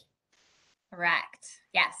set-asides? Correct.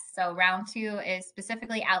 Yes. So round 2 is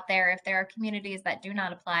specifically out there if there are communities that do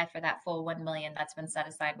not apply for that full 1 million that's been set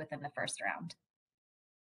aside within the first round.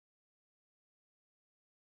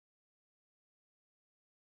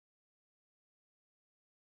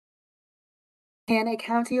 Can a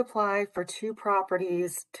county apply for 2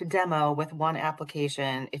 properties to demo with 1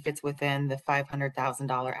 application if it's within the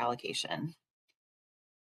 $500,000 allocation?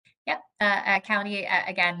 Yep. County,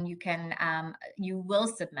 again, you will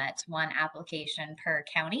submit 1 application per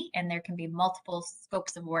county, and there can be multiple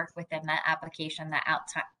scopes of work within that application that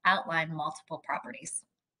outline multiple properties.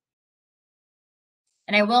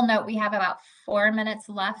 And I will note we have about 4 minutes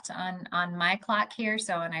left on my clock here.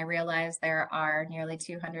 So, and I realize there are nearly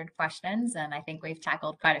 200 questions, and I think we've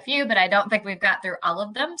tackled quite a few, but I don't think we've got through all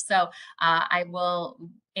of them. So I will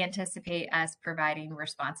anticipate us providing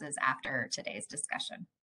responses after today's discussion.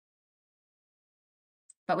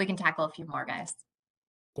 But we can tackle a few more, guys.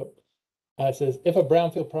 It says, if a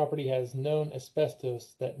brownfield property has known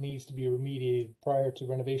asbestos that needs to be remediated prior to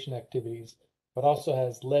renovation activities, but also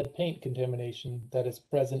has lead paint contamination that is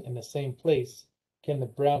present in the same place, can the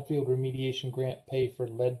Brownfield Remediation Grant pay for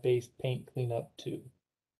lead-based paint cleanup too?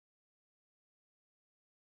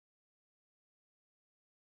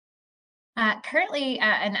 Currently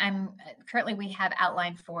we have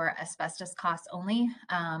outlined for asbestos costs only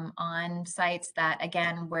on sites that,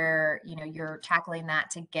 again, where you're tackling that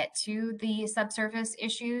to get to the subsurface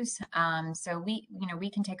issues. So we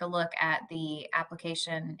can take a look at the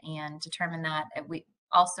application and determine that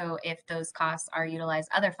if those costs are utilized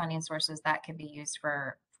other funding sources that can be used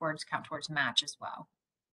towards match as well.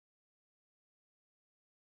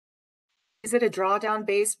 Is it a drawdown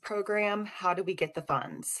based program? How do we get the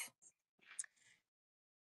funds?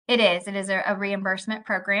 It is a reimbursement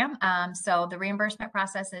program. So the reimbursement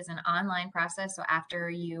process is an online process. So after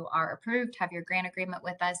you are approved, have your grant agreement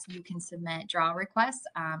with us, you can submit draw requests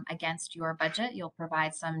against your budget. You'll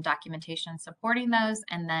provide some documentation supporting those,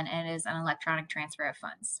 and then it is an electronic transfer of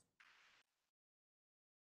funds.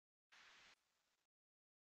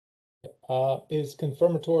 Is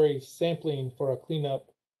confirmatory sampling for a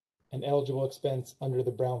cleanup an eligible expense under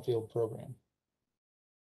the Brownfield program?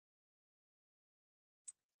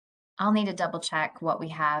 I'll need to double check what we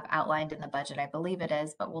have outlined in the budget. I believe it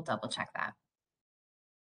is, but we'll double check that.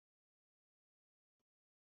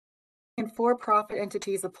 Can for-profit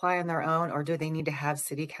entities apply on their own, or do they need to have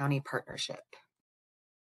city-county partnership?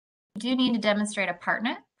 You do need to demonstrate a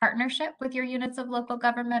partnership with your units of local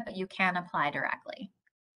government, but you can apply directly.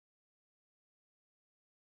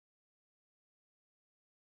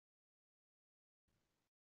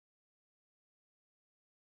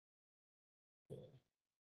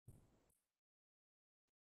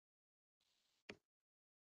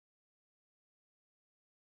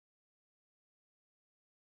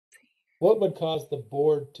 What would cause the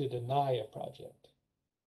board to deny a project?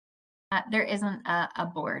 There isn't a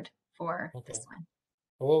board for this one.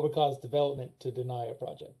 Or what would cause development to deny a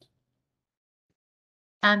project?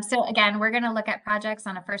 So again, we're going to look at projects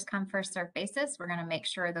on a first come, first served basis. We're going to make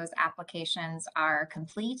sure those applications are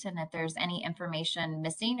complete. And if there's any information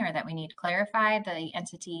missing or that we need to clarify, the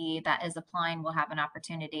entity that is applying will have an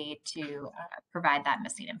opportunity to provide that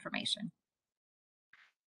missing information.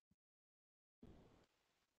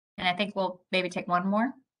 And I think we'll maybe take one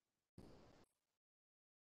more.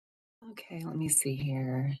 Okay, let me see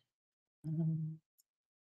here.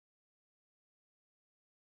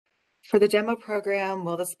 For the demo program,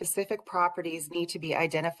 will the specific properties need to be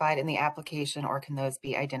identified in the application, or can those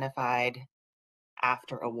be identified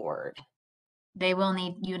after award?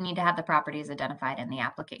 You need to have the properties identified in the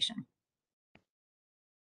application.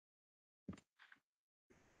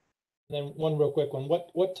 Then one real quick one.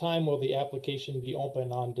 What time will the application be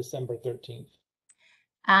open on December 13th?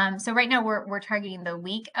 So right now we're targeting the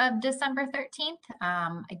week of December 13th.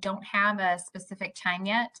 I don't have a specific time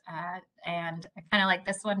yet. And I kind of like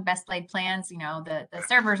this one, best laid plans. The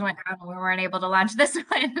servers went down and we weren't able to launch this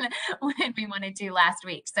one when we wanted to last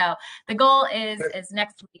week. So the goal is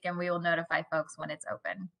next week, and we will notify folks when it's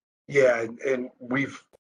open. Yeah, and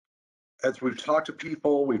as we've talked to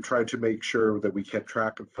people, we've tried to make sure that we kept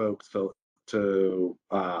track of folks to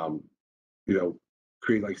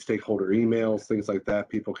create like stakeholder emails, things like that.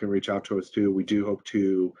 People can reach out to us too. We do hope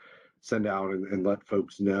to send out and let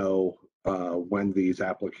folks know when these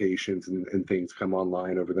applications and things come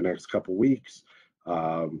online over the next couple weeks.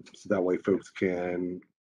 So that way folks can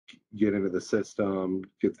get into the system,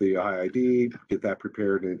 get the IID, get that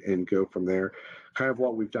prepared and go from there. Kind of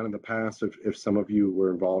what we've done in the past, if some of you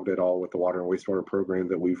were involved at all with the water and wastewater program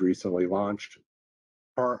that we've recently launched.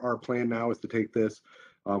 Our plan now is to take this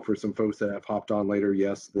for some folks that have hopped on later.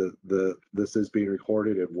 Yes, this is being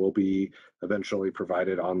recorded. It will be eventually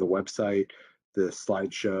provided on the website. The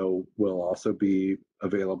slideshow will also be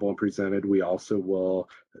available and presented. We also will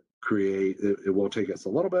create, it will take us a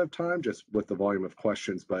little bit of time just with the volume of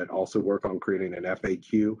questions, but also work on creating an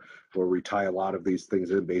FAQ where we tie a lot of these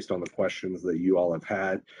things in based on the questions that you all have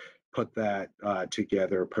had, put that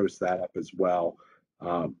together, post that up as well.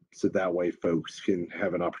 So that way folks can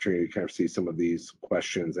have an opportunity to kind of see some of these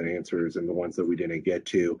questions and answers, and the ones that we didn't get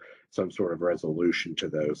to, some sort of resolution to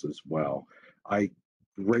those as well. I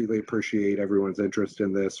greatly appreciate everyone's interest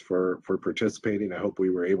in this for participating. I hope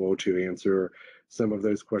we were able to answer some of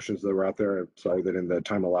those questions that were out there. I'm sorry that in the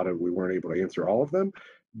time allotted we weren't able to answer all of them,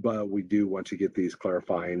 but we do want to get these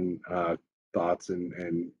clarifying thoughts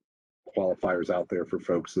and qualifiers out there for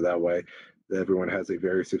folks, so that way everyone has a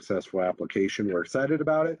very successful application. We're excited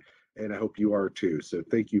about it, and I hope you are too. So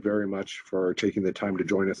thank you very much for taking the time to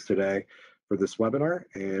join us today for this webinar,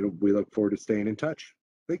 and we look forward to staying in touch.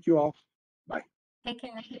 Thank you all. Bye. Take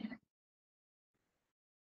care.